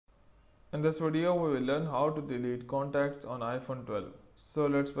In this video, we will learn how to delete contacts on iPhone 12. So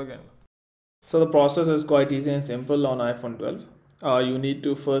let's begin. So the process is quite easy and simple on iPhone 12. You need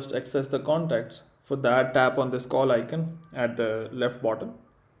to first access the contacts. For that, tap on this call icon at the left bottom.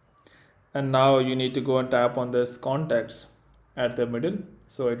 And now you need to go and tap on this contacts at the middle.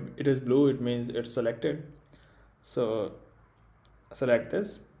 So it is blue, it means it's selected. So select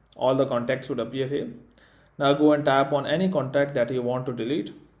this. All the contacts would appear here. Now go and tap on any contact that you want to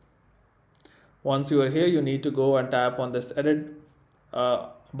delete. Once you are here, you need to go and tap on this edit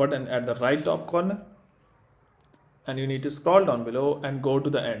button at the right top corner, and you need to scroll down below and go to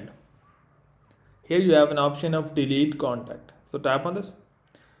the end. Here you have an option of delete contact. So tap on this.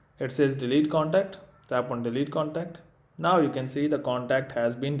 It says delete contact. Tap on delete contact. Now you can see the contact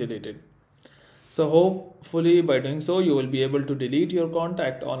has been deleted. So hopefully by doing so you will be able to delete your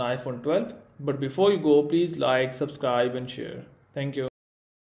contact on iPhone 12. But before you go, please like, subscribe and share. Thank you.